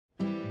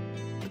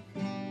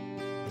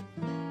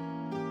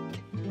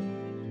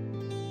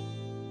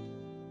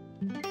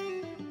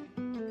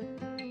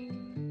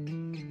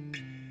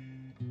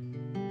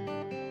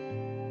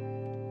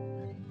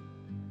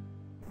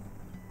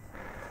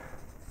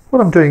What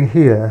I'm doing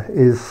here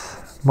is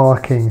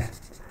marking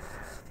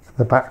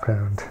the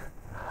background.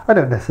 I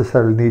don't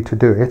necessarily need to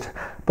do it,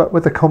 but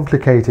with a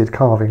complicated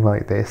carving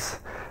like this,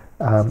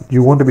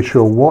 you want to be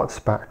sure what's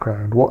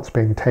background, what's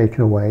being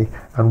taken away,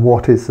 and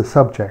what is the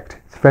subject.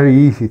 It's very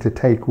easy to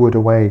take wood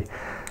away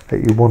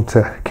that you want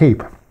to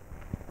keep.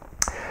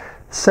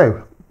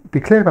 So be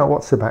clear about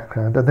what's the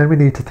background, and then we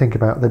need to think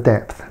about the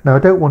depth. Now I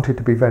don't want it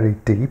to be very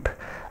deep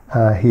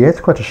here. It's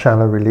quite a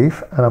shallow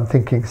relief, and I'm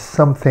thinking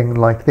something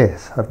like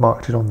this. I've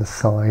marked it on the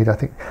side. I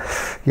think,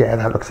 yeah,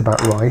 that looks about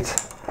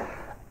right.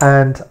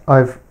 And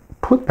I've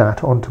put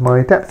that onto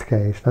my depth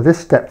gauge. Now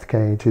this depth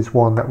gauge is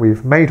one that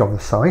we've made on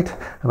the site,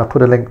 and I'll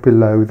put a link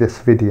below this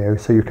video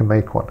so you can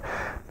make one.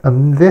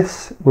 And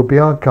this will be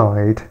our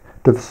guide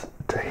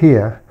to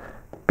here,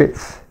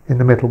 bits in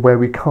the middle where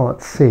we can't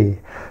see.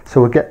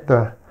 So we'll get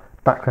the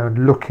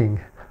background looking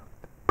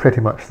pretty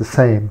much the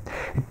same.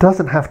 It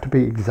doesn't have to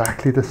be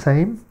exactly the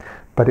same,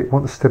 but it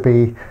wants to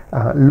be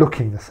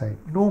looking the same.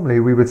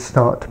 Normally we would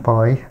start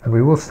by, and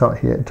we will start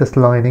here, just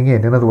lining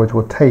in. In other words,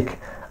 we'll take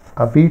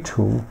a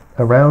V-tool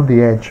around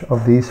the edge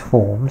of these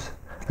forms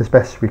as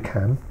best we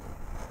can,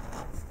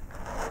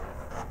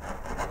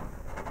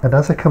 and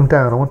as I come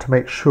down I want to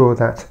make sure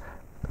that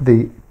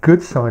the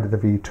good side of the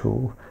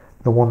V-tool,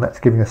 the one that's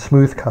giving a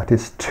smooth cut,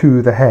 is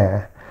to the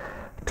hair,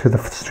 to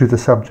the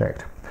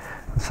subject.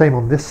 And same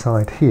on this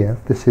side here.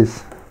 This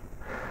is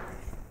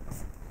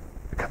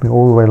coming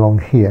all the way along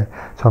here,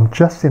 so I'm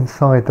just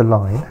inside the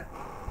line.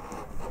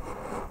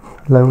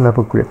 Low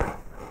level grip,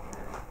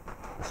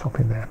 stop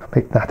in there,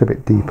 make that a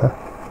bit deeper.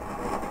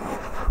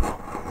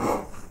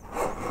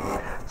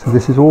 So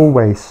this is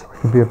always,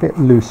 I can be a bit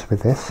loose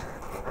with this,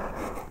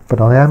 but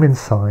I am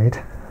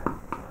inside.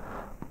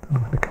 I'm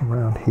going to come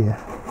around here.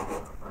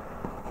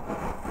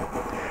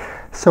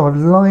 So I've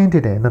lined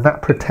it in, and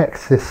that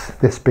protects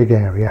this big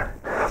area.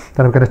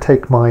 Then I'm going to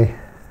take my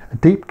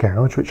deep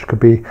gouge, which could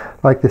be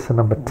like this, a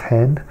number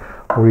 10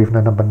 or even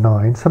a number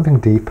 9, something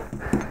deep,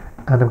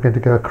 and I'm going to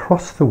go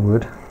across the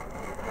wood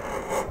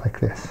like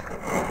this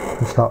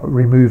and start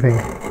removing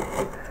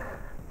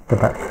the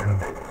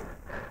background.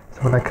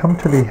 So when I come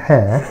to the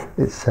hair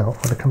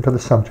itself, when I come to the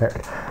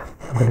subject,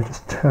 I'm going to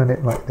just turn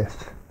it like this.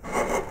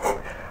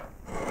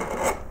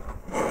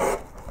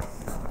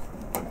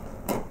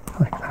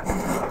 Like that.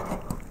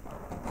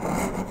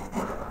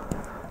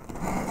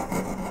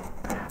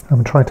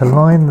 I'm trying to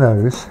line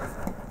those,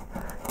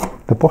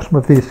 the bottom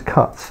of these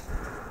cuts,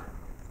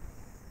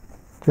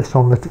 just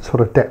on the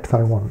sort of depth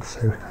I want.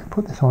 So I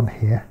put this on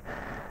here,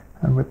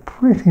 and we're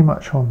pretty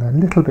much on there, a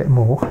little bit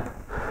more.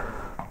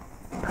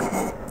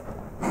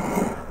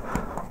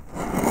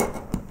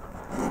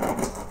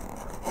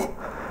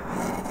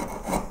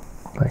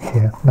 Like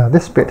here. Now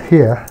this bit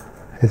here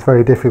is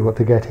very difficult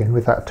to get in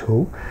with that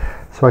tool,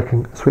 so I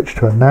can switch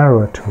to a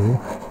narrower tool.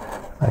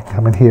 I can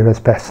come in here as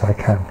best I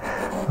can.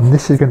 And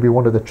this is going to be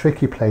one of the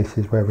tricky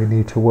places where we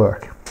need to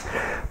work.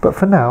 But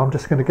for now, I'm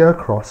just going to go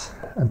across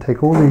and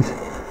take all these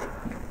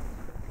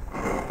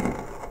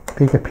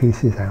bigger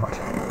pieces out.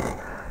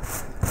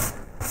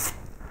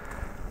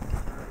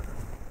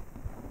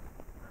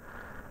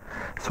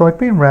 So I've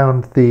been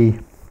round the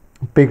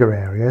bigger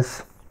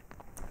areas,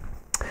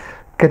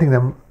 getting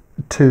them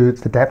to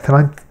the depth, and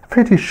I'm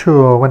pretty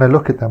sure when I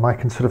look at them I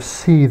can sort of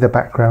see the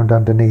background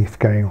underneath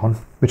going on,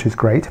 which is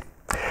great.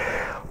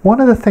 One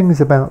of the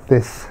things about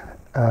this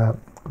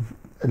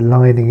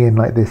lining in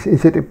like this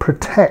is that it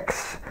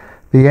protects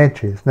the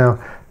edges.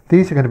 Now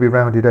these are going to be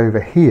rounded over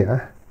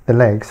here, the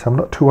legs, so I'm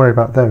not too worried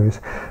about those,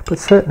 but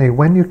certainly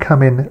when you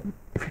come in,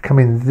 if you come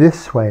in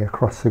this way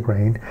across the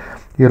grain,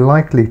 you're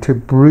likely to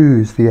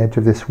bruise the edge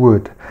of this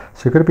wood,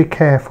 so you've got to be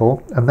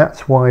careful, and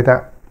that's why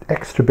that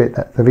extra bit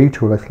that the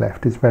V-tool has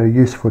left is very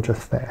useful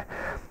just there,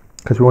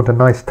 because we want a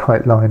nice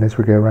tight line as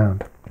we go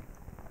around.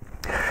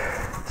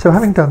 So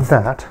having done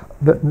that,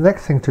 the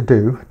next thing to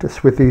do,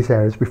 just with these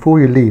areas, before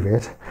you leave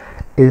it,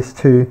 is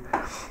to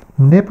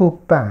nibble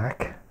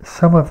back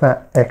some of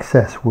that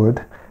excess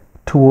wood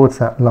towards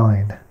that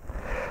line.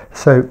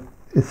 So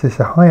it's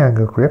this a high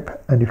angle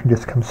grip, and you can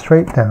just come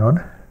straight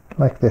down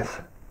like this,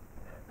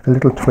 with a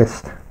little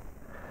twist,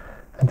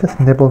 and just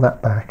nibble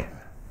that back.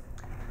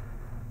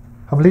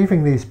 I'm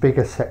leaving these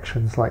bigger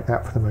sections like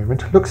that for the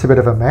moment. It looks a bit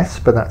of a mess,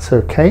 but that's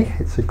okay.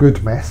 It's a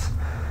good mess.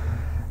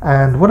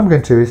 And what I'm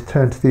going to do is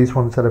turn to these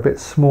ones that are a bit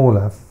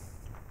smaller.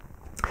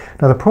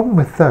 Now the problem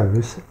with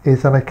those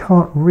is that I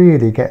can't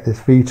really get this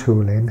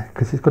V-tool in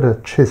because it's got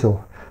a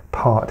chisel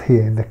part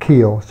here in the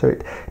keel, so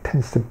it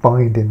tends to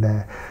bind in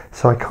there.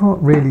 So I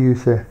can't really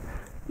use the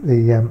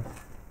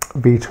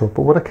V-tool,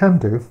 but what I can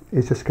do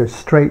is just go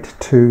straight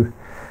to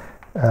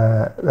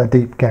a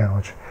deep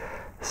gouge.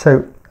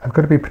 So I've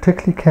got to be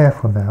particularly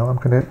careful now. I'm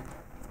going to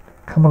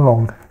come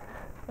along.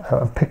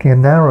 I'm picking a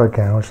narrower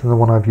gouge than the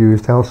one I've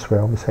used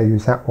elsewhere. I'll say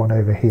use that one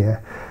over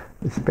here.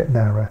 It's a bit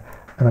narrower,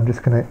 and I'm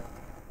just going to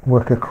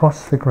work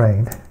across the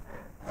grain,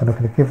 and I'm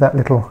going to give that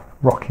little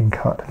rocking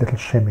cut, a little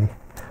shimmy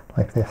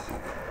like this.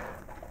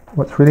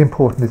 What's really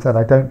important is that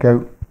I don't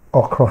go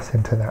across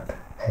into that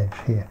edge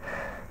here.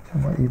 So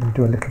I might even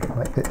do a little bit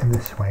like this in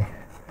this way.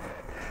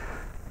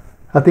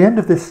 At the end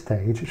of this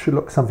stage, it should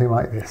look something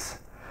like this.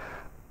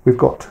 We've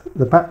got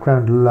the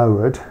background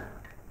lowered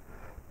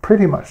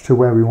pretty much to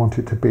where we want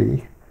it to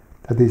be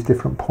at these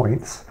different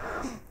points.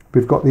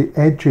 We've got the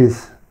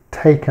edges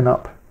taken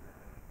up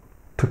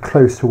to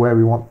close to where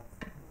we want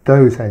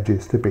those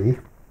edges to be.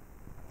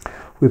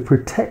 We've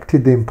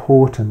protected the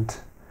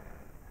important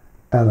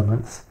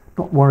elements,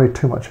 not worried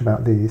too much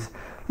about these.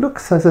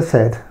 Looks, as I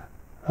said,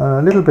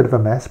 a little bit of a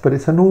mess, but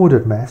it's an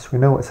ordered mess. We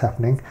know what's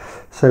happening.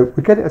 So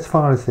we get it as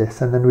far as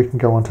this, and then we can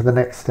go on to the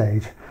next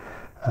stage,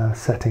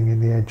 setting in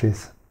the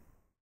edges.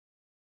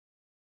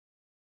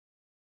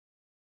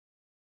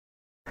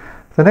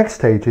 The next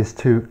stage is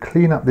to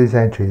clean up these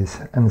edges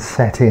and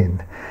set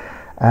in.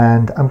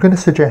 And I'm going to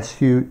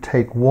suggest you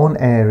take one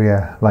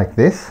area like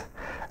this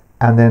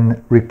and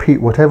then repeat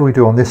whatever we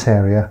do on this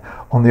area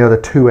on the other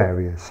two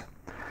areas.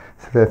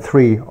 So there are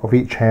 3 of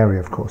each area,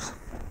 of course.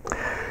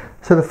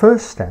 So the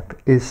first step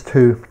is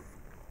to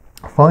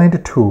find a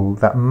tool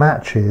that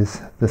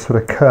matches the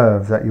sort of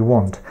curves that you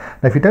want.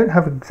 Now, if you don't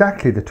have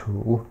exactly the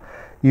tool,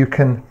 you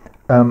can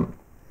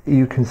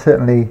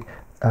certainly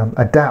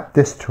adapt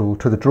this tool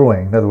to the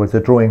drawing. In other words,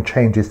 the drawing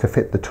changes to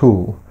fit the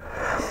tool.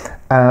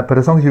 But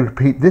as long as you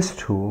repeat this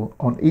tool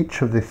on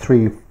each of the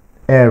 3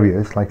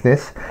 areas like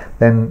this,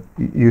 then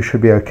you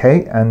should be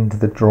okay, and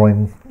the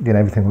drawing,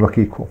 everything will look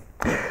equal.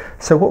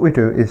 So what we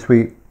do is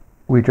we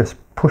just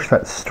push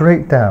that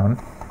straight down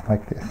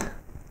like this.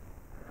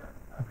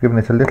 I've given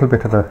it a little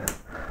bit of a,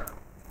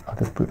 I'll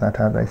just put that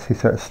out there, see,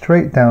 so it's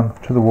straight down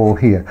to the wall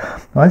here.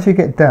 Now as you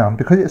get down,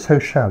 because it's so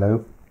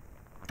shallow,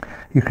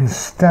 you can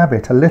stab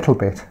it a little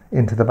bit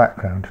into the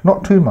background,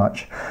 not too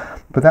much,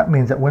 but that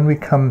means that when we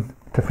come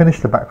to finish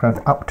the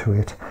background up to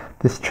it,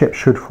 this chip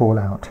should fall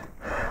out.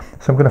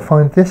 So I'm going to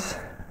find this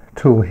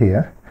tool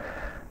here,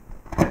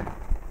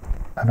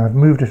 and I've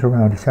moved it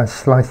around. You see, I've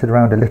sliced it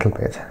around a little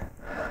bit,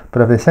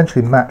 but I've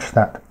essentially matched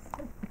that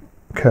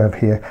curve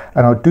here,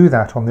 and I'll do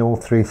that on all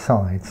 3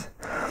 sides.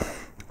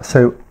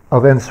 So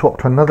I'll then swap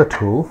to another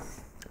tool,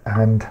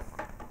 and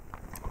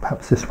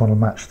perhaps this one will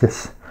match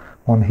this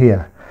one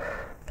here,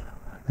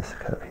 this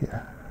curve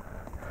here.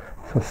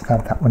 So I'll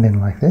stab that one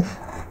in like this,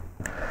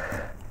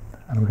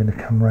 and I'm going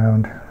to come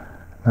round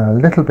a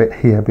little bit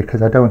here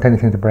because I don't want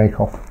anything to break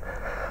off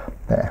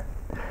there.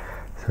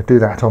 So do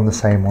that on the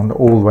same one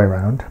all the way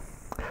around,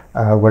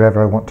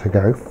 wherever I want to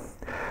go.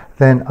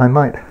 Then I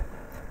might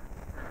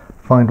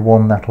find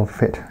one that'll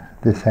fit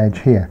this edge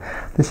here.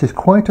 This is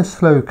quite a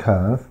slow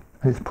curve.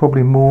 It's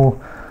probably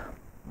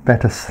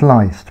better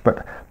sliced,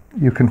 but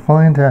you can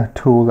find a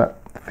tool that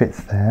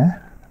fits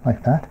there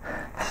like that,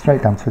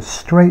 straight down. So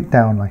straight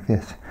down like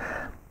this.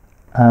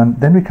 And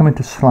then we come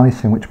into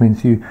slicing, which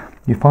means you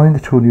find the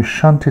tool, you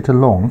shunt it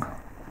along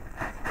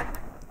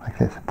like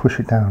this, push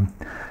it down,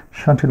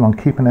 shunt it along,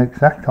 keeping it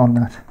exact on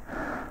that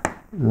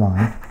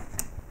line.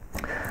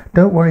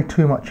 Don't worry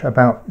too much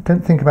about,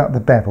 don't think about the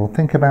bevel,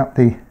 think about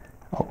the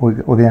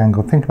or the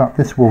angle. Think about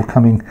this wall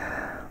coming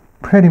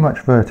pretty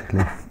much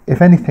vertically.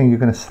 If anything, you're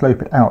going to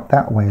slope it out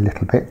that way a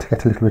little bit to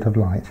get a little bit of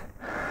light.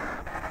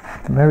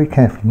 Very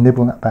carefully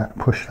nibble that back,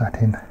 push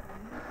that in.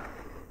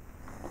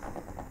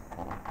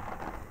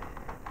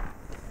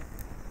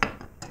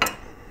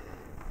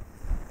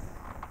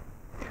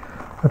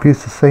 I've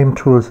used the same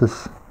tools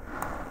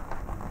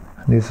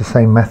and used the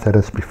same method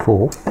as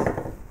before.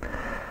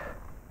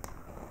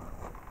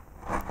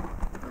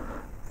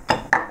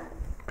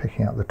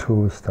 Picking out the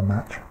tools to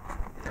match.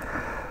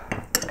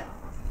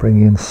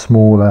 Bring in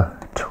smaller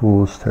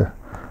tools to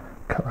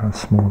cut around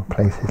small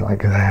places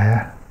like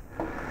there.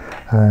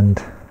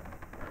 And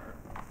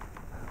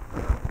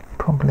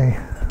probably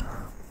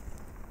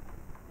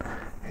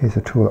here's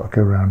a tool that'll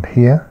go around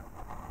here.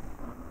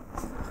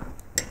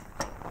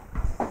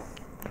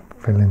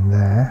 Fill in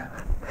there.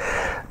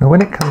 Now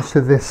when it comes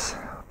to this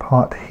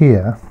part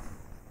here,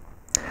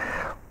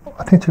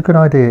 I think it's a good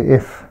idea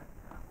if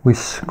we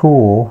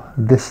score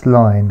this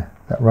line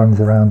that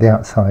runs around the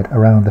outside,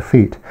 around the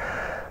feet.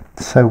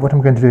 So what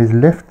I'm going to do is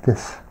lift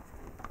this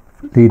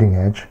leading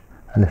edge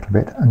a little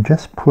bit and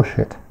just push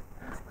it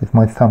with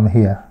my thumb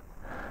here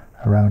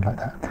around like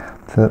that,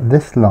 so that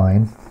this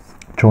line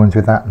joins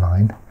with that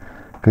line,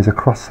 goes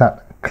across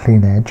that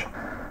clean edge,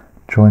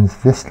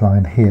 joins this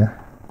line here,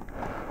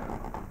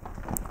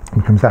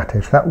 and becomes that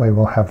edge. That way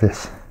we'll have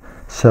this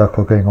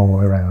circle going all the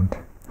way around.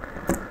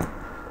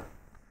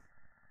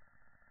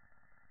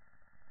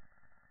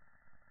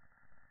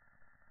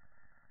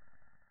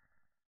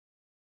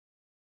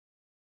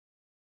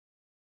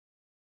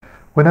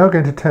 We're now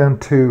going to turn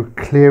to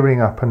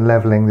clearing up and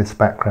levelling this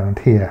background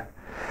here.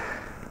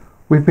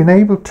 We've been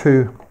able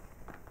to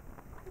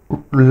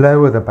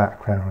lower the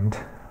background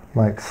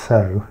like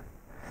so.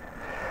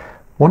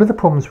 One of the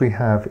problems we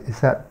have is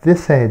that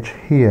this edge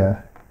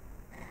here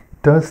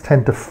does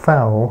tend to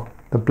foul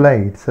the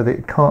blade so that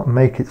it can't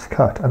make its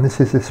cut, and this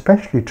is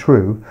especially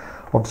true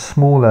of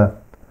smaller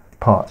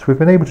parts. We've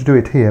been able to do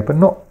it here, but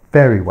not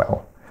very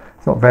well.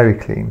 It's not very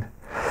clean.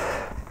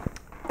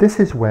 This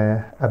is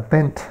where a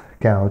bent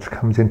gouge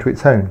comes into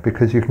its own,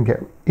 because you can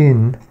get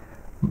in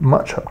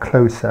much up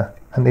closer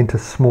and into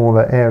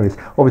smaller areas.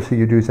 Obviously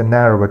you'd use a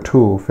narrower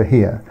tool for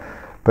here,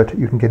 but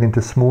you can get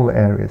into smaller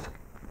areas.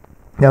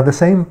 Now the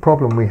same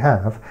problem we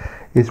have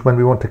is when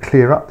we want to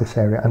clear up this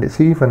area, and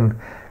it's even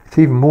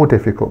more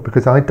difficult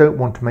because I don't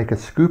want to make a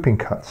scooping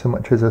cut so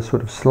much as a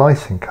sort of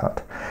slicing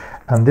cut.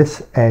 And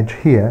this edge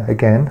here,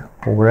 again,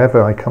 or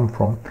wherever I come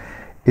from,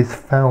 is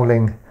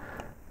fouling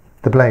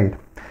the blade.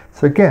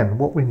 So again,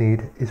 what we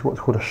need is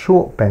what's called a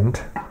short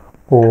bent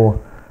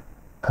or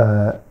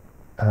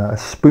a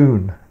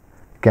spoon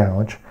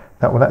gouge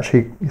that will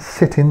actually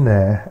sit in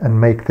there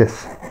and make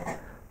this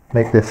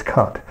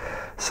cut.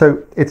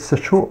 So it's the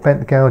short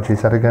bent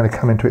gouges that are going to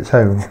come into its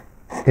own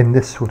in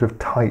this sort of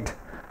tight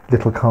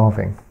little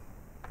carving.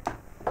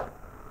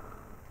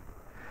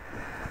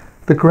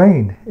 The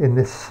grain in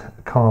this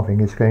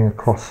carving is going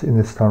across in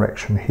this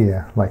direction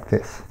here, like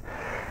this.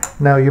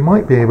 Now you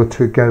might be able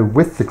to go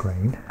with the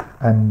grain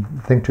and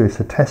think to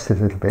test it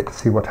a little bit to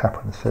see what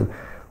happens. So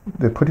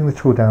they're putting the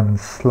tool down and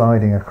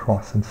sliding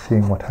across and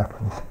seeing what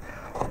happens.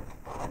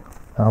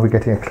 Are we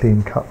getting a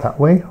clean cut that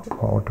way,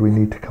 or do we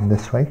need to come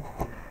this way?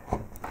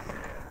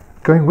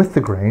 Going with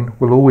the grain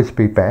will always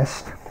be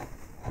best,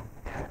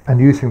 and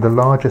using the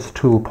largest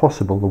tool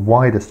possible, the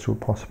widest tool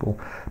possible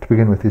to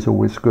begin with, is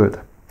always good.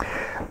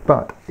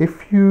 But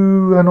if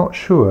you are not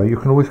sure, you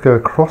can always go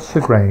across the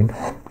grain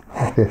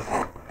like this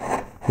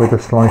with a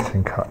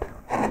slicing cut.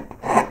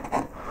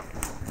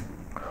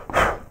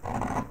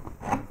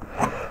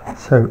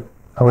 So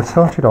I would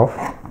start it off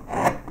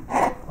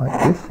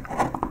like this.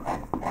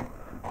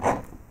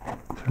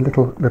 So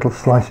little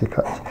slicey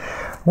cuts.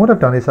 What I've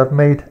done is I've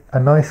made a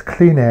nice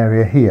clean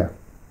area here,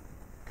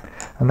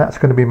 and that's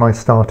going to be my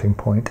starting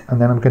point, and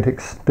then I'm going to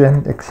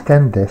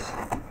extend this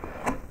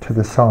to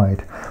the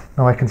side.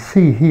 Now I can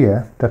see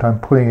here that I'm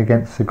pulling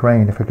against the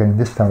grain if I go in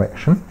this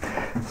direction,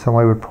 so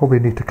I would probably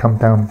need to come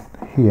down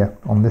here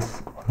on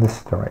this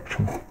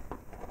direction.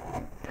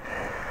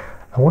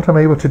 And what I'm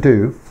able to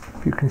do,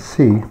 if you can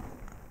see,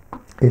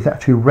 is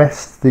actually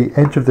rest the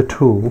edge of the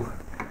tool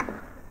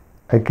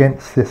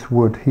against this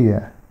wood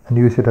here and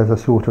use it as a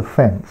sort of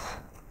fence.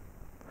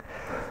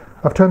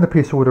 I've turned the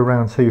piece of wood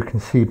around so you can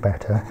see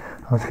better.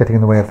 I was getting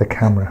in the way of the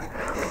camera.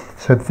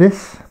 So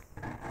this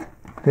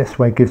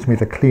way gives me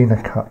the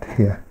cleaner cut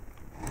here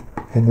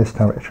in this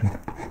direction.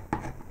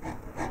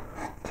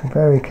 So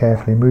very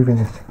carefully moving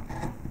this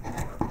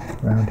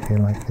around here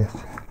like this,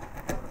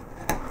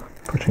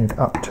 pushing it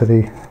up to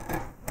the...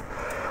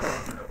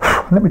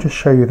 Let me just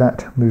show you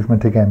that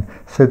movement again.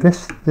 So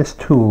this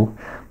tool,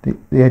 the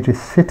edge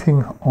is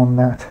sitting on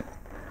that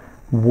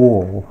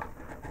wall,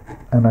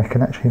 and I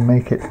can actually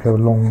make it go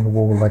along the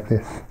wall like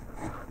this,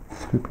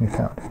 scooping it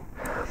out.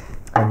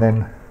 And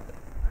then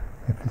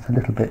if there's a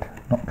little bit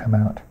not come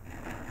out,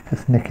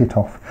 just nick it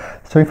off.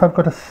 So if I've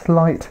got a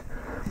slight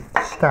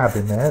stab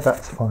in there,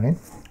 that's fine.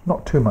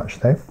 Not too much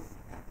though.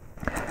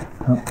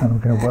 And I'm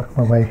going to work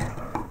my way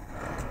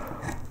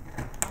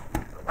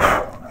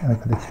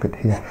over this bit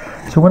here.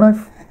 So when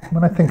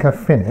I think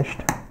I've finished,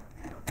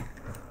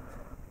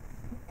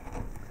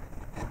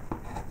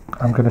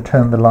 I'm going to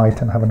turn the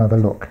light and have another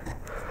look.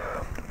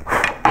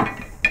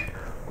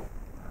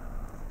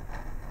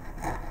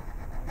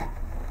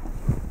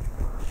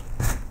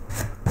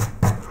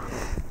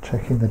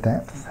 Checking the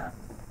depth.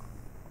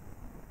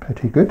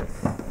 Pretty good.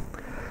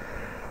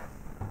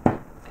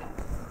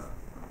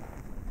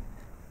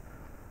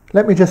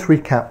 Let me just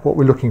recap what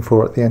we're looking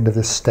for at the end of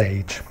this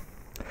stage.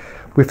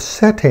 We've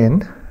set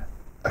in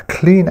a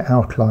clean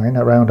outline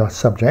around our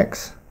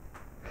subjects.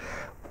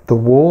 The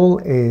wall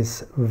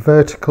is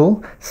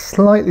vertical,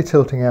 slightly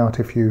tilting out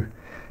if you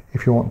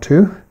want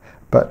to,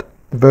 but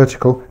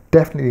vertical,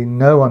 definitely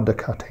no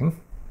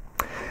undercutting.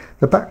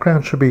 The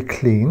background should be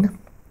clean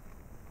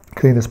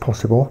as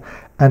possible,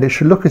 and it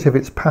should look as if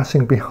it's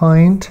passing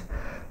behind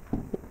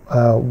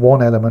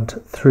one element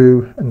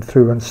through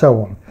and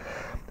so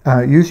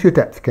on. Use your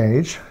depth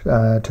gauge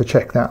to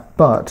check that,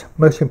 but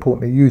most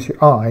importantly use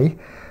your eye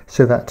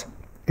so that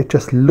it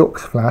just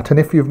looks flat. And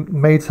if you've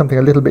made something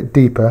a little bit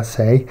deeper,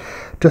 say,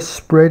 just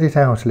spread it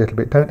out a little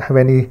bit, don't have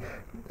any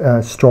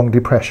strong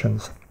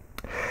depressions.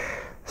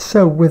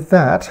 So with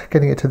that,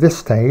 getting it to this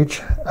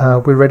stage,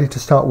 we're ready to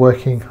start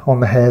working on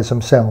the hares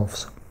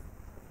themselves.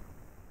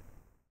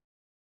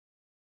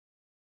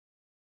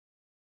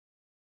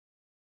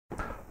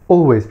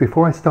 Always,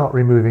 before I start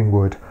removing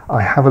wood,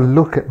 I have a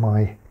look at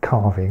my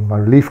carving, my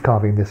relief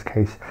carving in this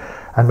case,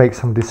 and make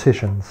some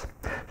decisions.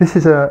 This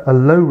is a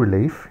low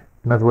relief.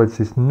 In other words,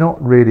 there's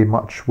not really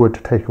much wood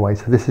to take away,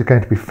 so this is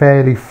going to be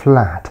fairly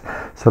flat.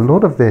 So a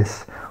lot of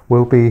this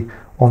will be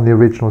on the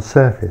original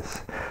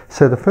surface.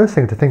 So the first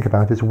thing to think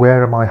about is,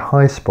 where are my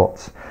high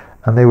spots?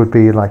 And they would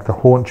be like the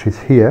haunches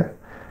here,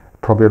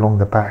 probably along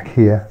the back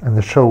here, and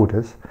the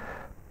shoulders,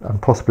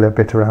 and possibly a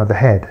bit around the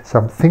head. So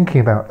I'm thinking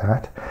about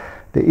that.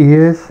 The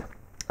ears,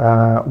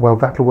 well,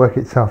 that'll work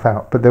itself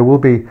out, but there will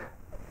be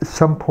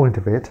some point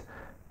of it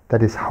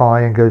that is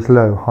high and goes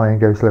low,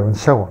 and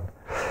so on.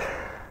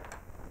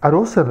 I'd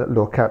also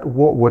look at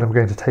what wood I'm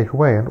going to take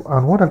away,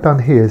 and what I've done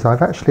here is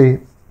I've actually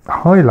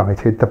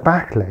highlighted the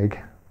back leg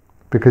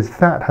because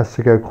that has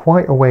to go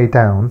quite a way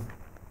down,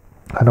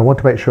 and I want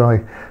to make sure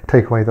I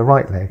take away the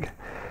right leg,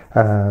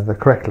 the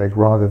correct leg,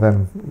 rather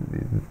than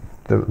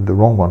the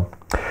wrong one.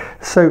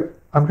 So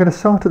I'm going to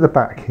start at the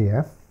back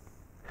here.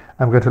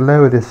 I'm going to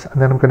lower this, and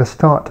then I'm going to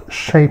start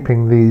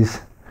shaping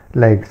these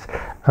legs,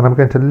 and I'm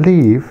going to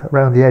leave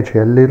around the edge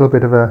here a little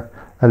bit of a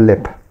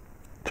lip,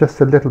 just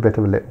a little bit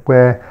of a lip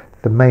where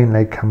the main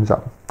leg comes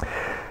up.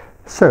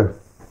 So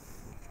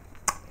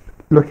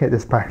looking at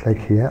this back leg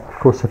here, of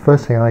course the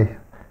first thing I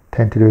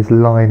tend to do is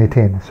line it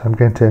in. So I'm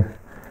going to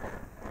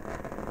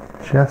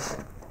just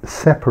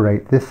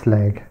separate this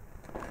leg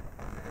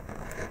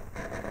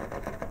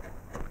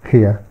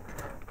here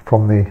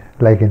from the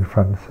leg in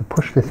front. So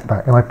push this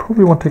back, and I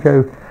probably want to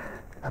go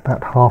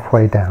about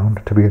halfway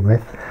down to begin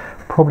with,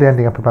 probably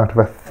ending up about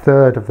a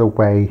third of the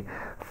way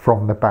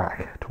from the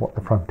back to what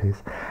the front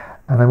is.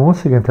 And I'm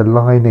also going to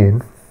line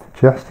in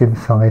just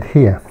inside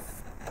here.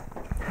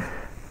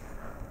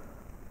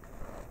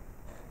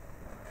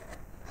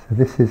 So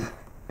this is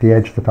the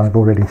edge that I've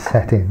already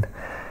set in.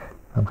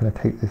 I'm going to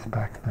take this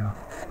back now.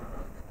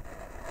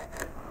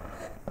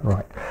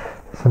 Right,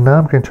 so now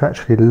I'm going to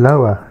actually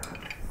lower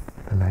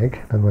the leg.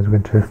 In other words,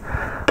 I'm going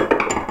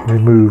to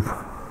remove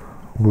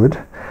wood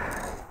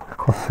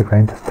across the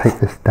grain, just take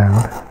this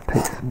down,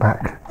 take this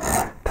back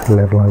to the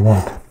level I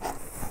want.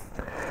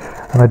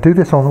 And I do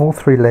this on all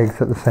three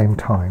legs at the same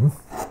time.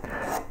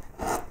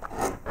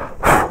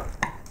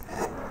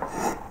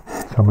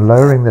 So I'm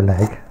lowering the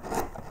leg.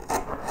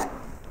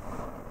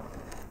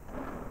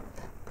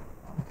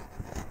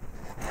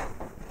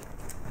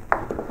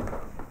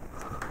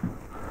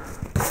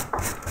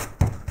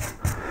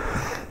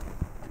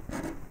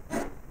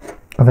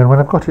 And then when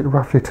I've got it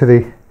roughly to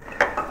the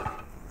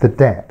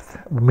depth,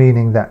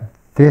 meaning that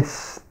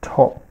this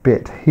top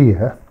bit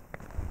here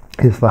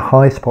is the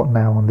high spot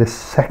now on this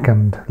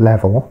second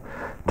level,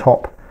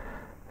 top,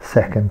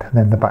 second, and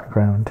then the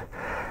background,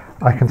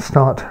 I can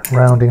start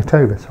rounding it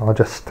over. So I'll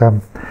just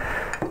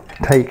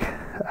take,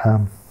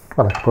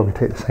 well, I could probably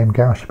take the same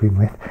gouge to begin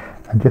with,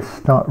 and just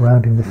start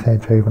rounding this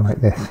edge over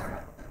like this.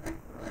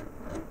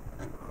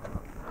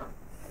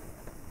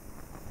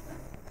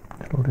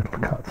 Little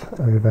cuts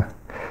over.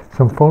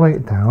 So I'm following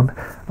it down.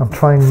 I'm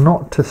trying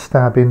not to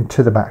stab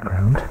into the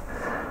background.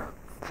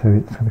 So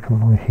it's going to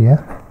come along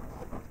here.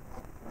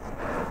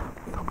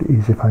 Probably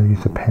easier if I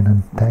use a pen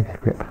and dagger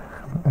grip.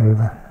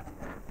 Over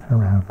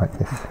and around like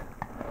this.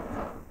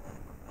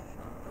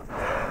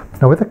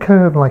 Now with a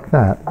curve like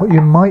that, what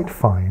you might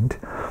find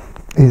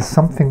is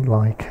something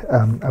like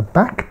a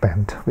back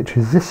bend, which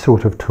is this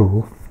sort of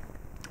tool.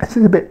 This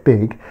is a bit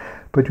big,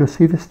 but you'll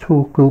see this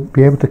tool will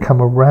be able to come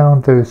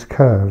around those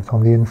curves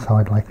on the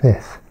inside like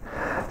this.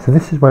 So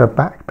this is where a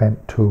back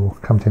bent tool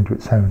comes into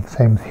its own.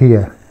 Same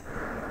here.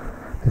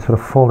 They sort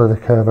of follow the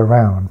curve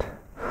around.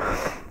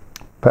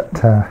 But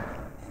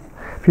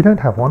if you don't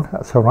have one,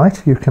 that's all right.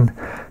 You can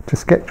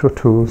just get your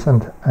tools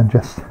and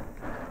just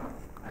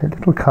hit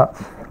little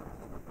cuts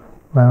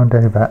round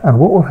over. And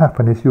what will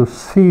happen is you'll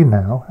see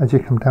now, as you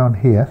come down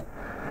here,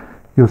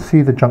 you'll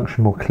see the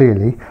junction more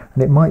clearly,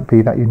 and it might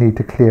be that you need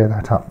to clean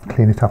it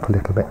up a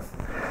little bit.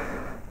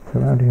 So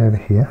rounding over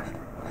here,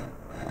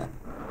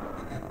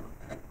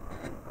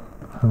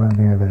 and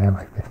rounding over there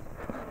like this.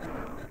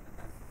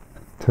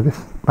 So this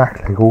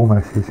back leg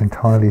almost is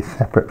entirely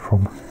separate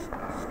from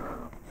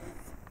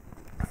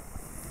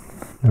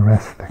the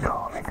rest of the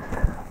carving.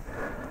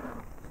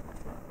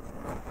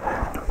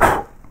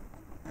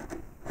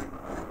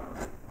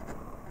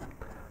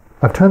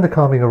 I've turned the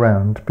carving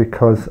around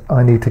because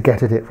I need to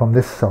get at it from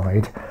this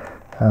side,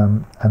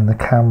 and the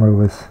camera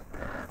was,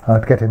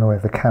 I'd get in the way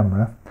of the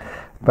camera,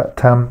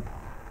 but I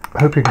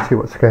hope you can see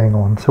what's going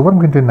on. So what I'm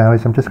going to do now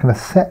is I'm just going to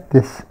set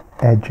this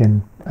edge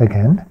in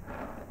again,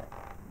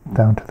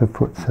 down to the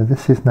foot. So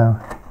this is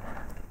now,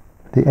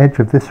 the edge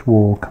of this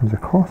wall comes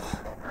across,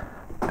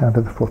 down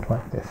to the foot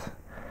like this.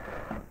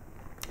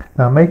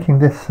 Now making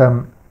this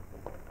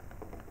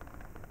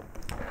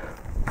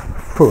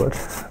foot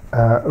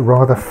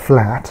rather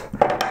flat,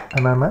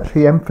 and I'm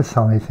actually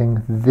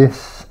emphasizing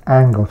this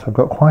angle, so I've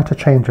got quite a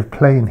change of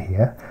plane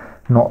here,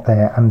 not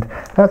there, and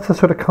that's a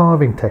sort of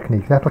carving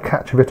technique that'll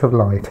catch a bit of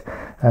light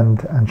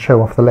and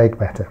show off the leg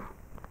better.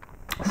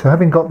 So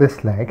having got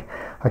this leg,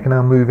 I can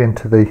now move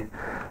into the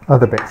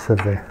other bits of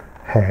the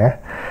hare.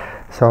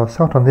 So I'll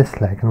start on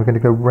this leg, and we're going to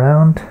go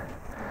round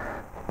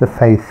the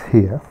face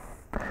here.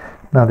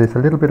 Now there's a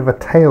little bit of a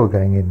tail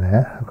going in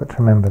there, I've got to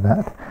remember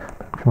that.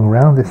 I'm coming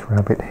round this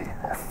rabbit,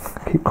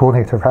 I keep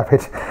calling it a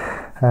rabbit,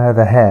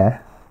 the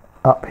hare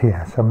up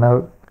here. So I'm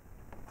now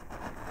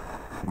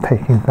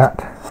taking that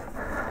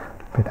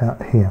bit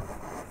out here.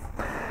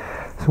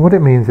 So what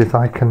it means is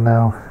I can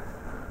now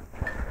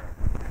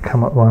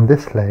come up around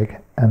this leg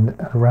and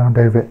round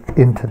over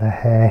into the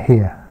hare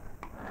here,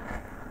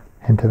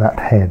 into that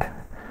head.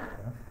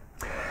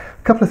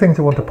 A couple of things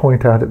I want to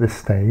point out at this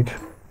stage.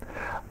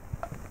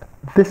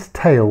 This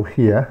tail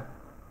here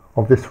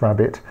of this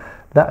rabbit,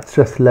 that's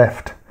just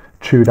left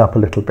chewed up a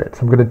little bit.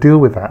 So I'm going to deal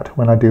with that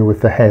when I deal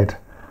with the head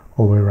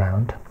all the way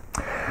around.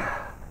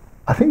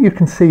 I think you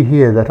can see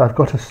here that I've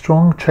got a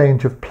strong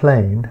change of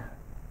plane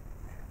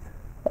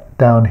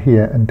down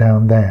here and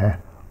down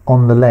there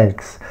on the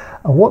legs,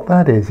 and what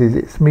that is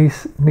it's me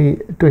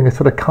doing a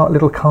sort of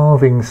little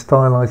carving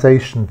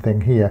stylization thing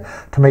here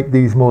to make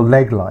these more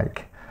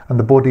leg-like, and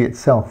the body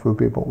itself will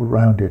be more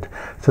rounded.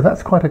 So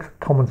that's quite a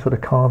common sort of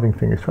carving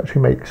thing, is to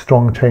actually make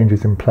strong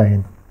changes in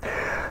plane.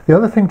 The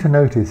other thing to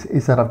notice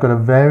is that I've got a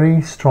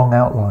very strong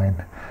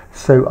outline.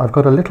 So I've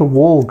got a little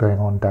wall going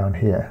on down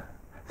here.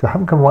 So I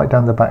haven't come right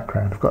down the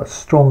background. I've got a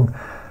strong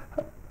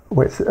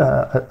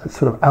a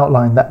sort of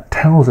outline that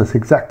tells us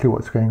exactly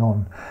what's going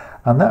on.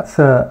 And that's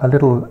a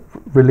little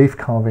relief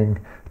carving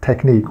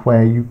technique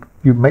where you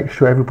make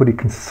sure everybody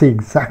can see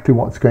exactly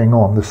what's going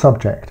on, the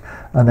subject,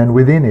 and then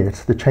within it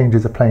the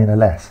changes of plane are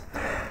less.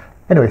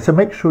 Anyway, so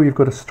make sure you've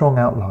got a strong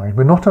outline.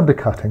 We're not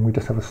undercutting, we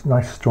just have a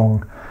nice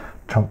strong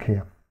chunk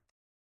here.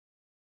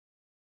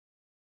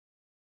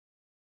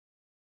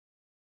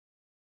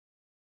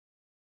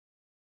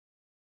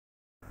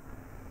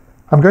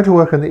 I'm going to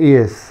work on the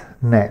ears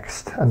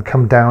next and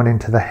come down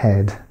into the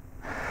head.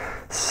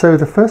 So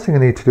the first thing I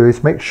need to do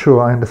is make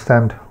sure I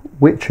understand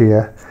which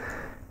ear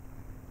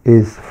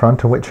is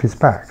front and which is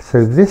back.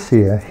 So this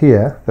ear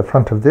here, the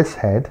front of this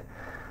head,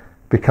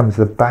 becomes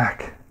the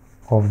back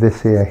of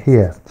this ear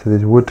here. So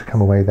there's wood to come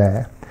away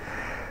there.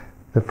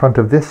 The front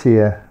of this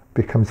ear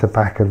becomes the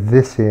back of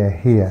this ear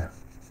here.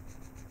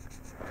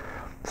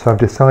 So I've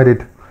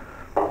decided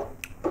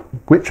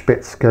which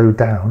bits go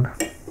down,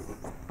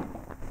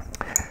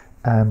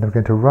 and I'm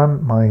going to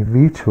run my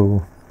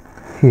V-tool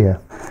here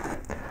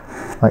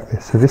like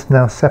this. So this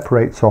now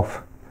separates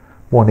off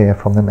one ear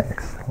from the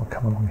next. We'll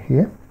come along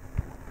here,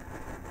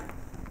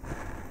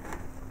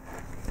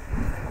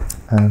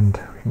 and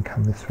we can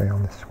come this way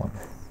on this one.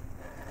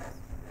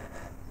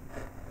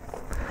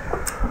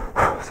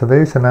 So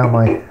those are now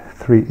my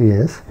 3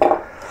 ears,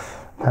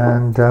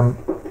 and I'm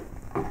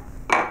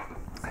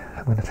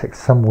going to take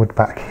some wood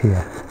back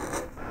here.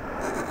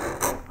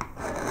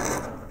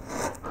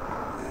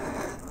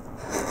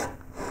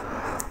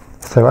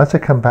 So as I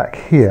come back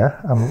here,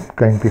 I'm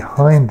going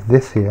behind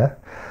this ear,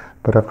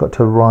 but I've got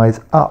to rise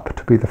up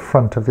to be the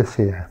front of this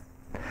ear.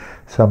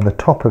 So I'm the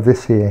top of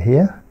this ear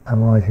here,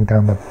 I'm rising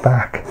down the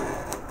back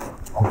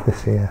of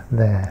this ear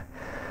there.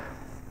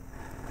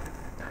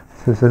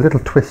 So there's a little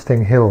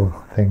twisting hill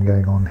thing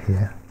going on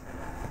here.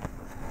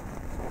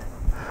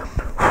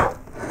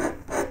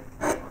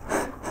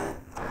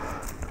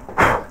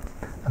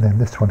 And then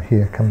this one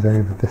here comes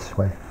over this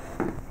way.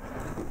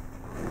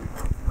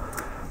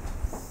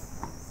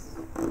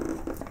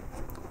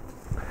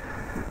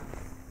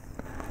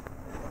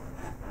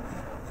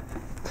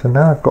 So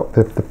now I've got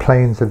the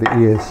planes of the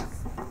ears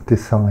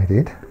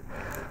decided.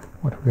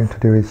 What we're going to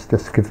do is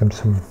just give them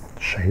some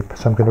shape.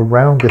 So I'm going to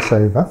round this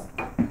over,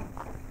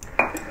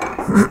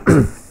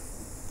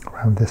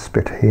 around this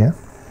bit here.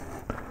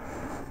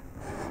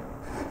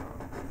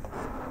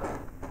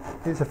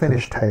 Here's a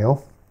finished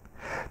tail.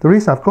 The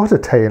reason I've got a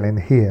tail in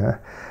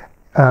here,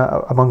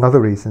 among other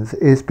reasons,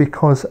 is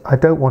because I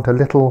don't want a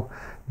little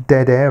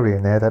dead area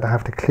in there that I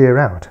have to clear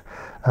out.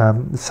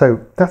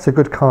 So that's a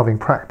good carving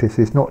practice,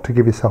 is not to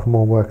give yourself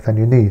more work than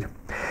you need.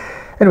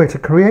 Anyway, to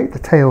create the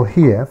tail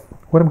here,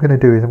 what I'm going to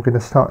do is I'm going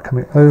to start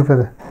coming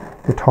over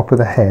the top of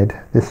the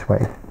head this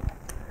way,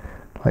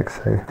 like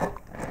so.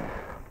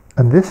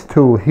 And this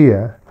tool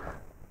here,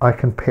 I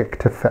can pick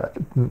to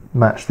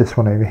match this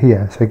one over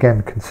here. So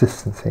again,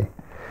 consistency.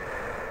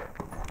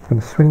 I'm going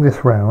to swing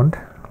this round,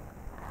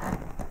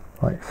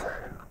 like so.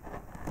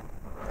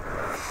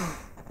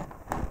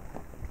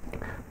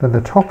 Then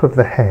the top of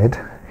the head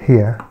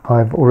here,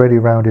 I've already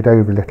rounded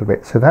over a little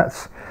bit, so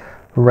that's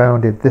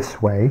rounded this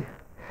way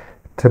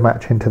to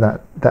match into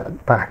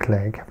that back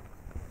leg.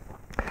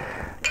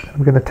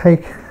 I'm going to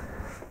take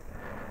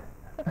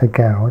a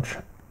gouge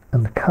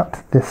and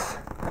cut this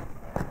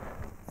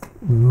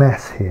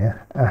mess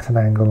here at an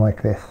angle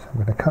like this. I'm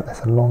going to cut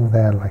this along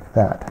there like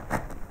that.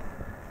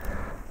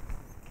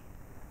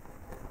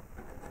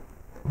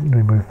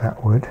 Remove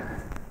that wood.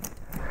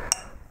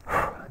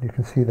 And you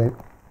can see the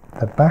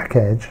back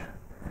edge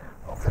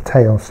of the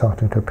tail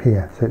starting to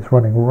appear. So it's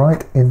running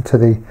right into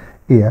the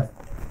ear.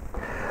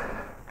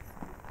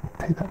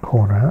 Take that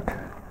corner out.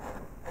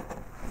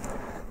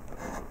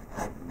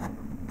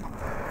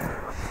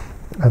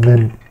 And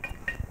then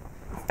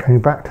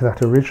going back to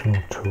that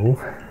original tool,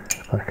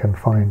 if I can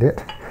find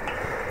it,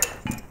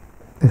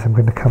 is I'm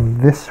going to come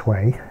this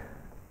way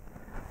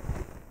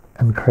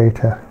and create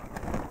a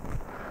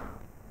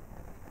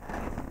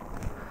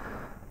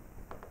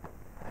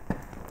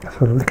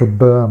sort of little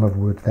berm of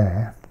wood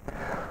there.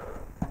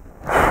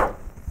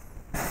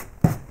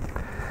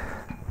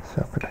 So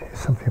I'm going to use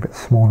something a bit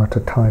smaller to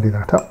tidy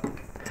that up.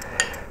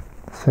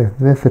 So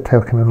there's the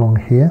tail coming along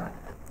here,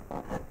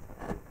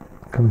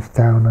 comes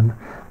down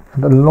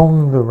and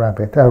along the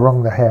rabbit,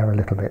 along the hair a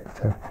little bit.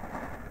 So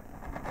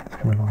it's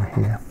coming along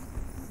here.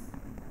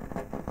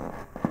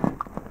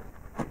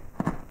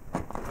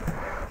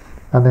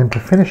 And then to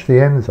finish the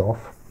ends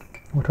off,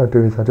 what I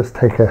do is I just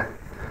take a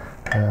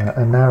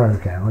narrow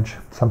gouge,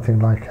 something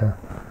like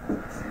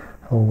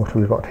Oh, what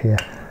have we got here?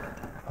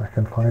 If I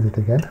can find it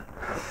again.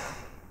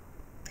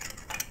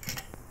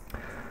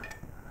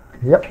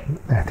 Yep,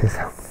 there it is.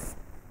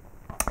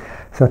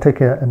 So I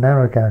take a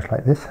narrow gouge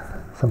like this,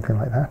 something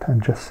like that,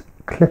 and just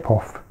clip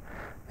off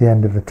the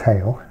end of the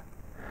tail.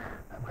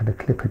 I'm going to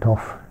clip it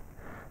off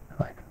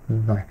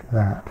like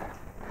that.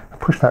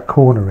 Push that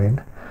corner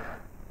in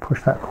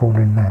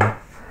there,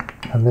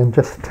 and then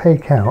just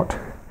take out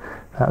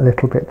that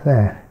little bit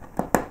there.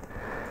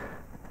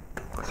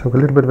 So a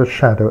little bit of a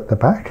shadow at the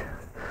back,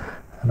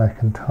 and I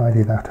can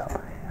tidy that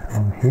up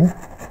along here.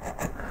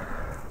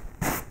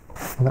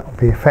 And that will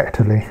be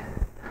effectively,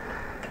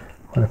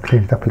 when I've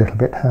cleaned it up a little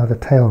bit, how the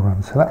tail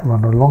runs. So that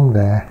run along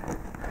there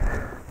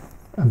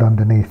and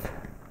underneath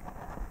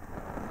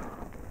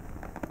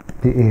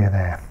the ear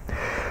there.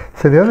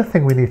 So the other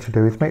thing we need to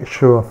do is make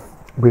sure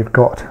we've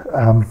got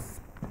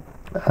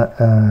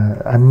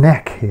a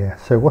neck here.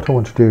 So what I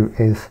want to do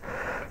is,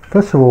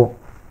 first of all,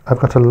 I've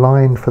got a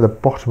line for the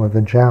bottom of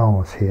the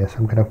jowls here, so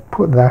I'm going to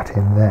put that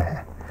in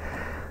there.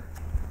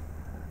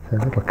 So a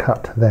little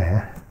cut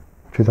there,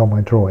 which is on my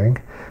drawing,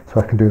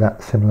 so I can do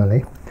that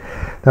similarly.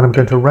 Then I'm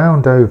going to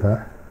round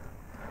over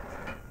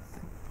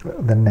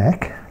the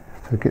neck,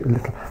 so get a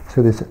little.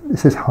 So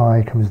this is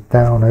high, comes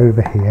down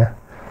over here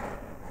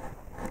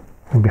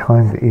and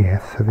behind the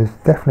ear. So there's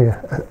definitely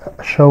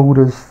a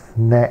shoulders,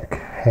 neck,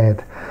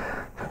 head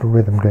sort of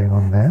rhythm going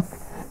on there.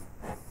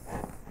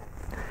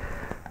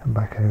 And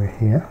back over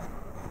here,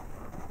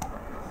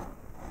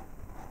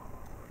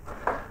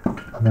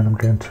 and then I'm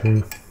going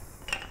to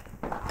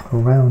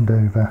round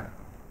over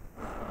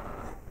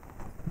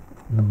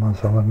the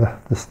muzzle and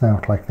the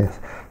snout like this.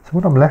 So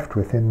what I'm left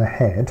with in the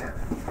head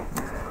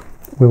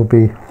will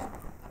be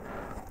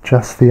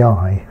just the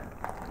eye.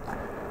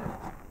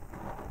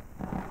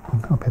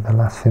 And that'll be the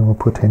last thing we'll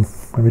put in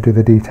when we do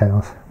the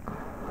details.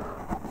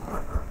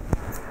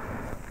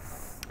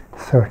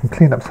 So I can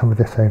clean up some of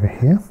this over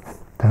here,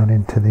 down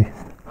into the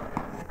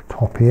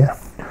top here.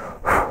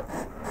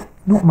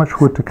 Not much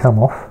wood to come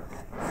off,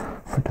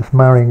 but just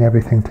marrying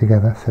everything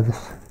together. So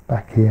this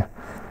back here,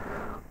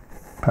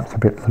 perhaps a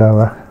bit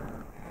lower.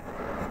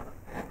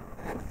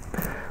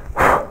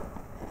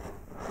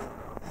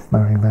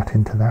 Marrying that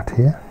into that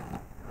here.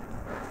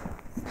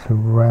 So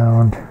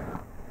round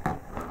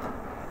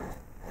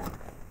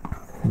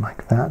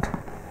like that.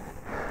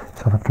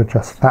 So I'll have to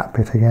adjust that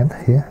bit again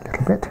here a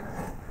little bit.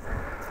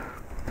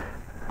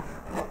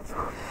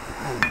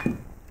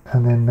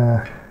 And then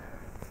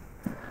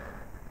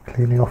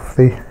cleaning off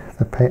the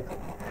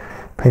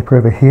paper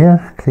over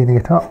here, cleaning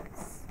it up,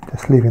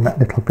 just leaving that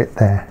little bit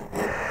there.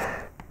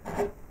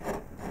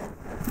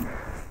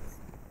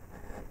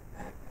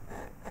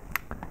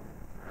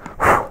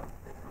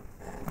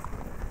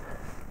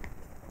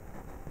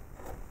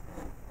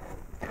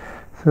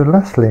 So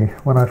lastly,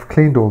 when I've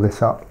cleaned all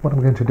this up, what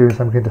I'm going to do is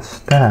I'm going to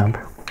stab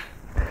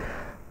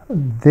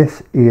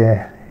this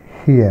ear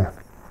here,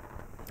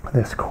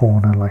 this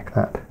corner like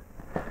that.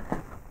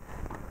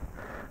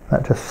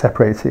 That just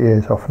separates the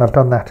ears off, and I've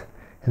done that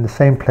in the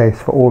same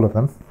place for all of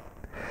them.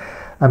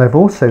 And I've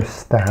also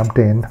stabbed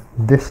in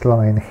this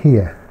line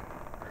here.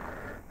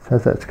 So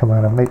as that's come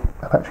out, I've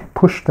actually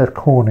pushed the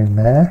corn in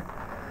there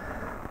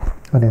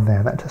and in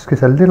there. That just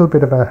gives a little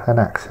bit of an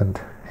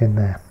accent in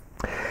there.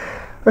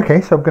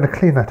 Okay, so I'm going to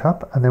clean that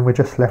up, and then we're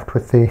just left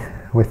with the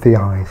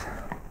eyes.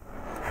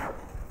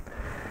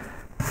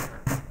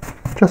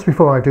 Just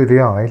before I do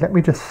the eye, let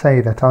me just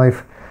say that I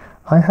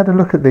had a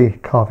look at the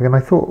carving, and I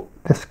thought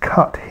this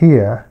cut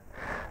here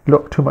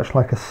looked too much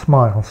like a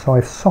smile, so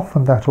I've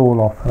softened that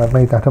all off, and I've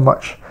made that a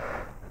much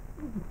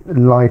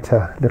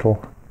lighter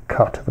little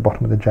cut at the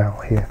bottom of the jowl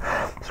here.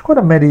 It's quite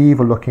a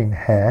medieval looking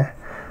hare.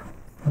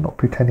 I'm not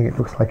pretending it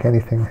looks like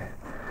anything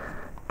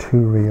too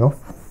real.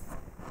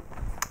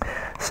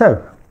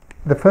 So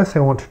the first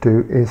thing I want to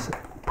do is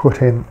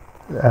put in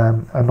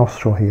a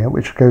nostril here,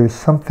 which goes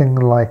something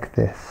like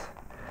this.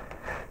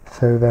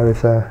 So there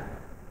is a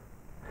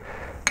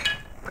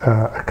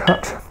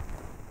cut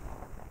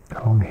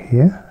along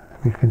here.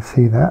 You can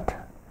see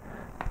that,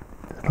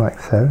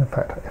 like so. In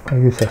fact, if I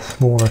use a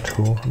smaller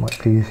tool, it might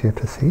be easier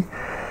to see.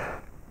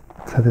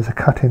 So there's a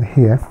cut in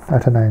here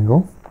at an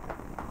angle.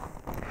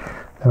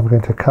 Then I'm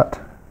going to cut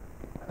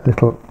a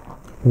little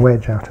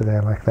wedge out of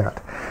there like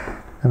that.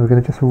 And we're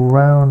going to just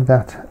round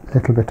that a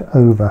little bit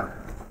over.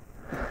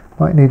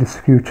 Might need a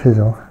skew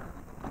chisel.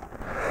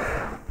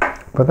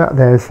 But that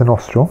there's the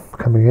nostril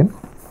coming in.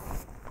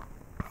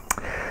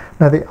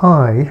 Now the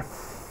eye,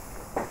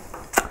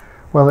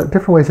 well, there are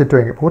different ways of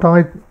doing it, but what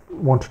I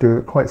want to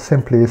do quite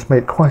simply is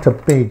make quite a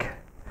big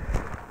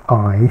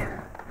eye.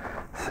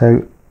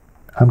 So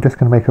I'm just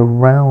going to make a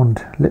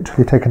round,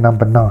 literally take a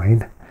number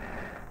 9,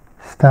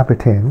 stab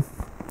it in,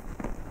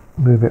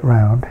 move it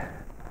round,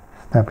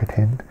 stab it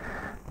in,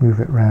 move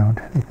it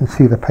round. You can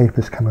see the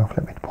papers coming off.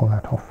 Let me pull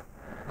that off.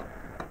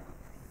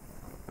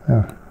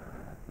 Oh.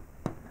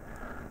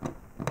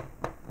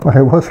 Well,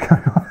 it was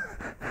coming on.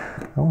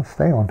 Oh,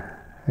 stay on.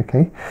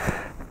 Okay.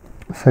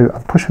 So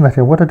I'm pushing that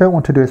in. What I don't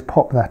want to do is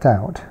pop that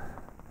out.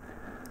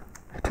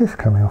 It is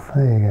coming off.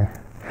 There you go.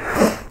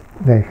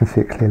 There you can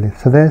see it clearly.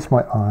 So there's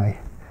my eye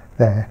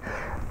there,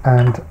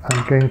 and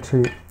I'm going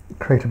to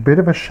create a bit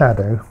of a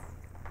shadow.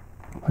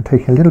 I'm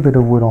taking a little bit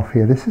of wood off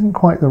here. This isn't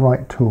quite the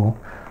right tool.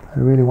 I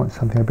really want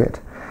something a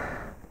bit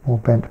more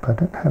bent, but I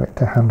don't have it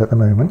to hand at the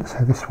moment, so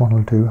this one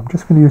will do. I'm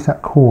just going to use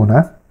that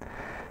corner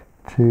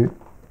to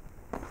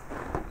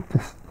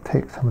just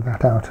take some of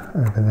that out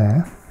over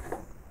there.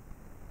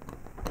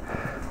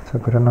 So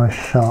I've got a nice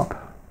sharp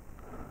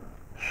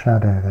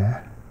shadow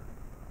there.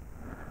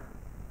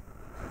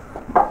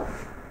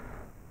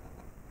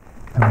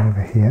 And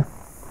over here.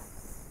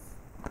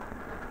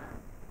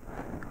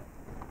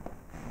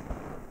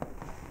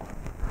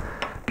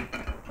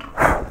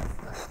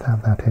 Let's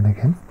stab that in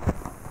again.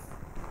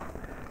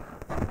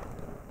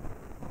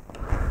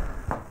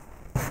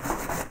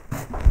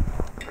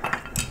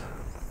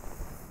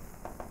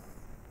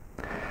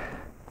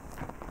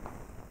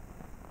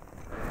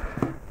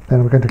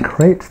 Then we're going to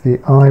create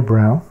the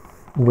eyebrow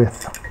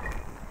with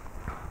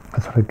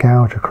a sort of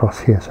gouge across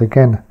here. So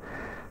again,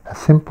 a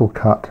simple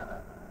cut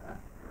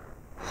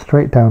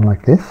straight down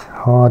like this,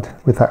 hard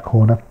with that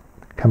corner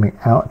coming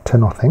out to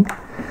nothing.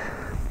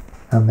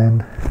 And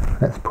then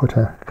let's put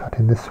a cut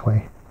in this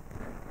way.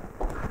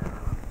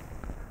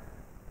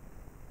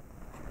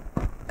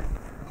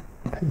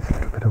 Take this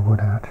little bit of wood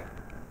out.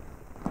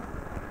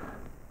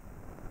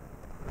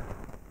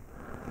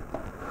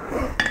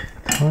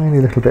 Tiny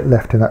little bit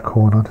left in that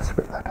corner. I'll just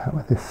whip that out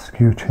with this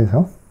skew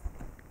chisel.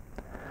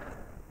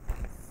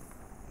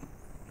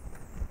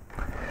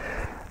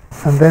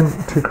 And then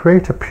to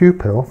create a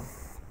pupil,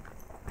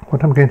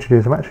 what I'm going to do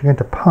is I'm actually going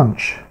to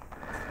punch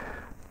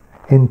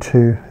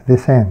into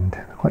this end.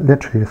 Quite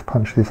literally just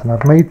punch this, and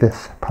I've made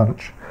this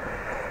punch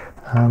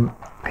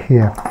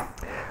here.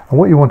 And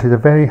what you want is a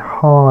very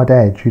hard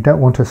edge. You don't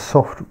want a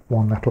soft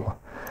one that'll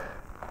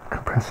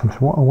compress them. So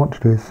what I want to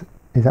do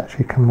is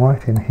actually come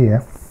right in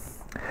here.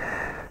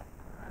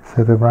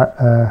 So the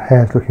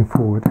hare's looking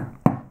forward.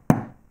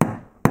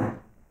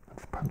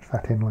 Let's punch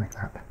that in like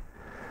that.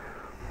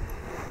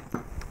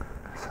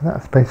 So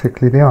that's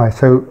basically the eye.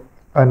 So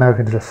I'm now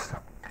going to just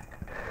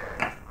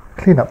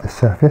clean up this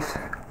surface,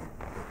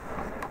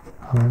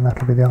 and then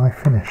that'll be the eye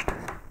finished.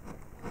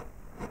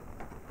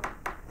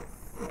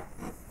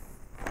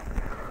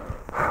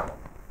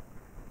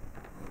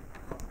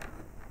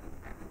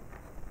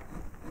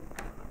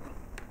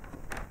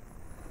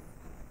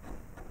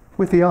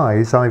 With the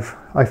eyes, I've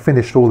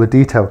finished all the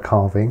detail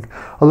carving,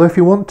 although if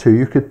you want to,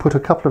 you could put a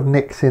couple of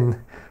nicks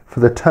in for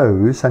the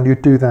toes, and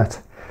you'd do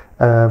that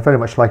very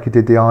much like you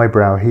did the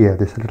eyebrow here,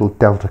 this little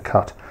delta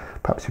cut.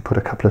 Perhaps you put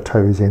a couple of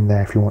toes in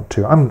there if you want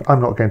to. I'm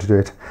not going to do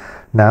it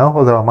now,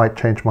 although I might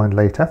change mine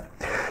later.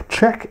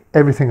 Check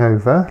everything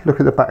over, look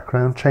at the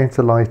background, change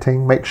the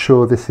lighting, make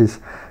sure this is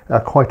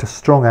quite a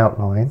strong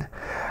outline.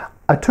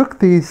 I took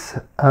this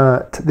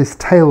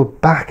tail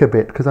back a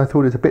bit because I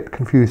thought it was a bit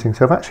confusing,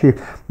 so I've actually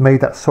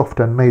made that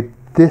softer and made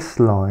this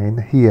line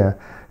here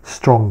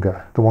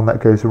stronger, the one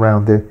that goes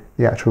around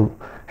the actual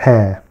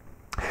hair.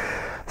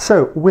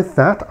 So with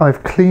that,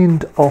 I've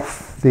cleaned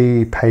off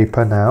the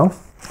paper now,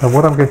 and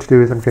what I'm going to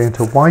do is I'm going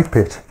to wipe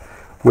it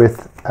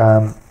with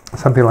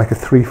something like a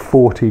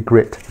 340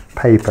 grit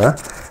paper.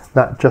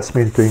 That just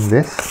means doing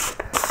this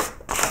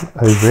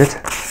over it.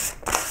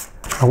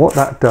 And what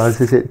that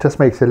does is it just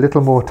makes it a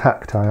little more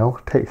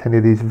tactile, takes any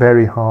of these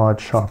very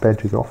hard, sharp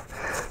edges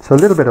off. So a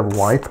little bit of a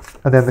wipe,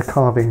 and then the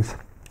carving's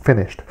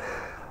finished.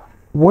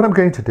 What I'm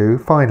going to do,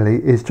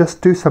 finally, is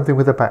just do something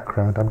with the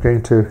background. I'm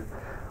going to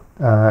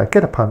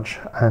get a punch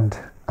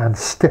and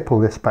stipple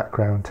this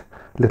background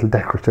a little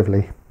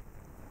decoratively.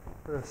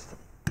 First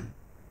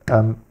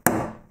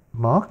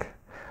mark,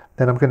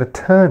 then I'm going to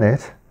turn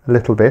it a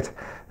little bit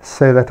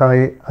so that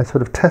I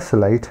sort of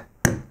tessellate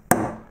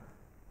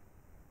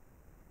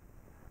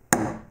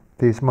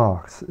these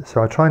marks.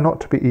 So I try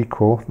not to be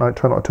equal, I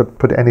try not to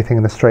put anything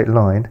in a straight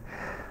line.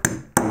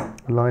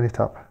 Line it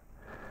up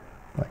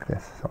like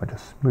this. So I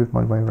just move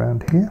my way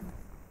around here.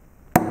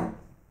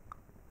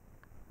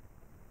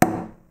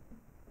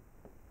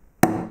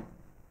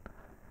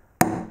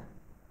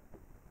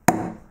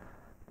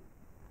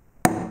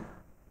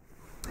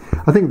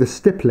 I think the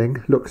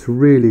stippling looks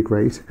really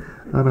great,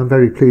 and I'm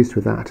very pleased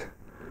with that.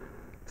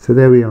 So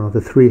there we are,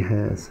 the 3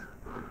 hares.